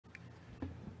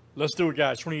Let's do it,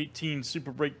 guys. 2018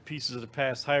 Super Break Pieces of the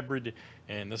Past Hybrid,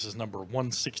 and this is number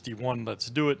 161. Let's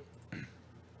do it. All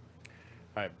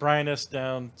right, Brian S.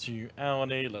 down to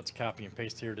Alan A. Let's copy and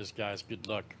paste here. This guys, good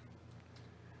luck.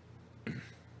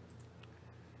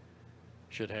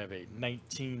 Should have a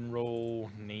 19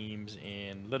 roll, names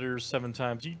and letters 7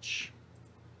 times each.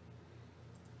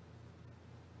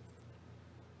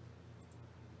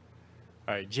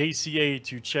 All right, JCA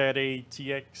to Chad A.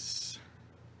 TX.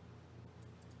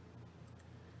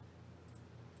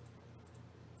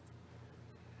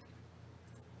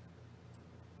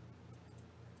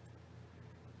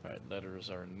 All right, letters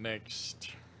are next.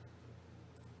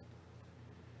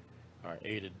 All right,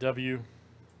 A to W.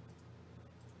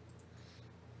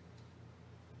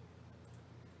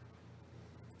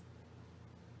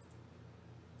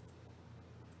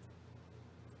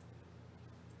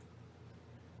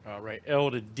 All right,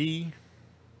 L to D.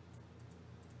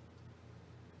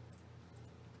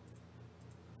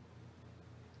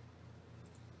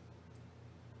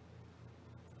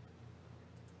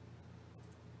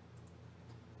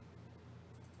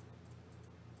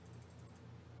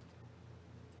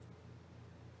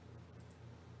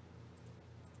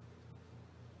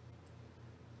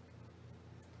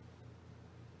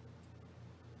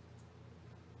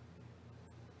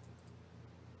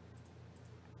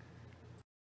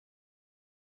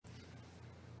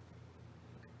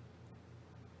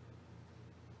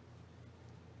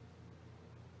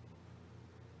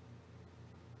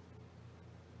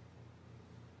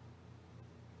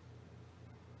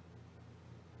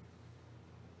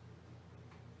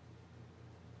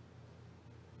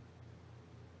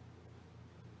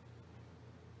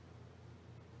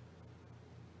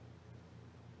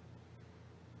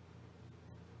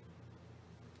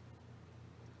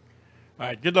 All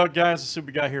right, good luck, guys. Let's see what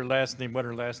we got here. Last name, what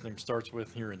our last name starts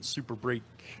with here in Super Break.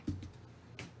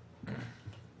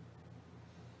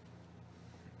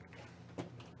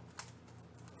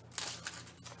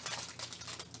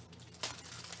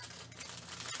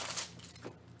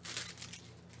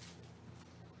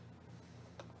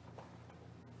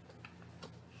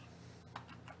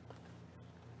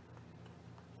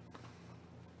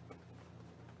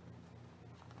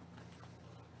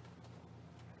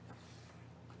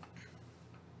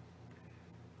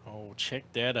 Oh, check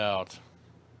that out.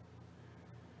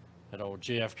 That old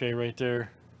JFK right there.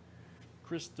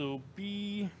 Crystal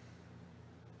B.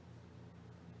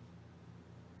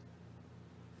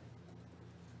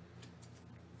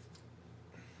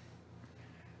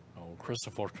 Oh,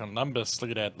 Christopher Columbus.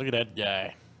 Look at that. Look at that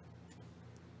guy.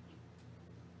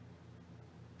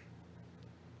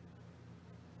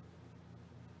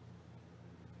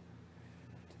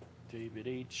 David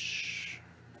H.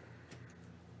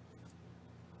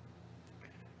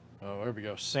 Oh, there we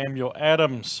go. Samuel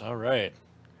Adams. All right.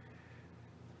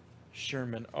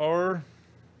 Sherman R.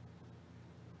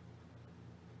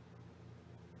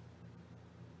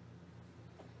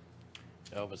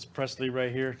 Elvis Presley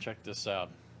right here. Check this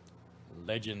out.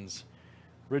 Legends.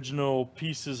 Original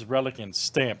pieces, relic, and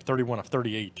stamp. 31 of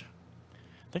 38.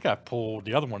 I think I pulled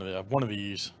the other one of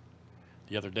these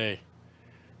the other day.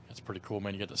 That's pretty cool,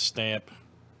 man. You get the stamp,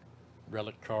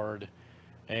 relic card.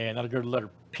 And that'll go to the letter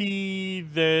P.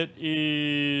 That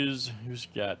is, who's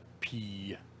got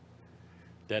P?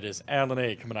 That is Alan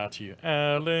A. coming out to you.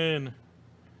 Alan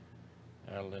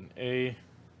A.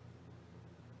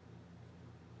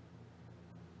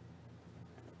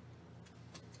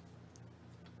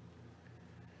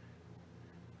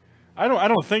 I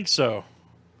don't think so.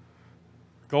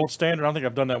 Gold standard. I don't think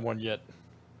I've done that one yet.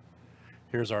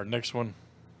 Here's our next one.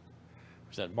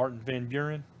 Is that Martin Van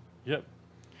Buren? Yep.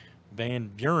 Van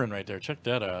Buren right there. Check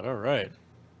that out. All right.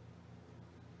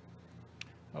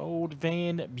 Old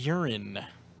Van Buren.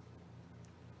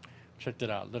 Check that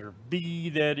out. Letter B.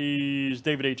 That is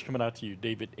David H. coming out to you.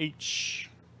 David H.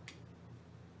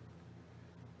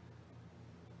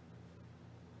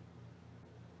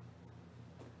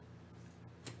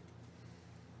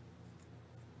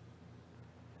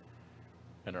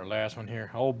 And our last one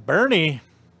here. Oh, Bernie.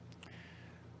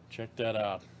 Check that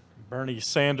out. Bernie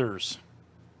Sanders.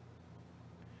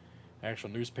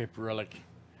 Actual newspaper relic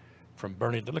from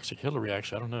Bernie. That looks like Hillary,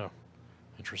 actually. I don't know.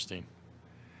 Interesting.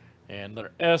 And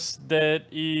letter S. That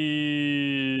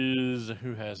is...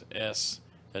 Who has S?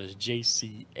 That is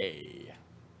JCA.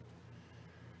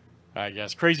 All right,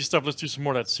 guys. Crazy stuff. Let's do some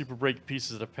more of that Super Break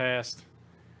Pieces of the Past.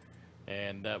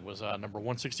 And that was number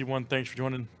 161. Thanks for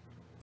joining.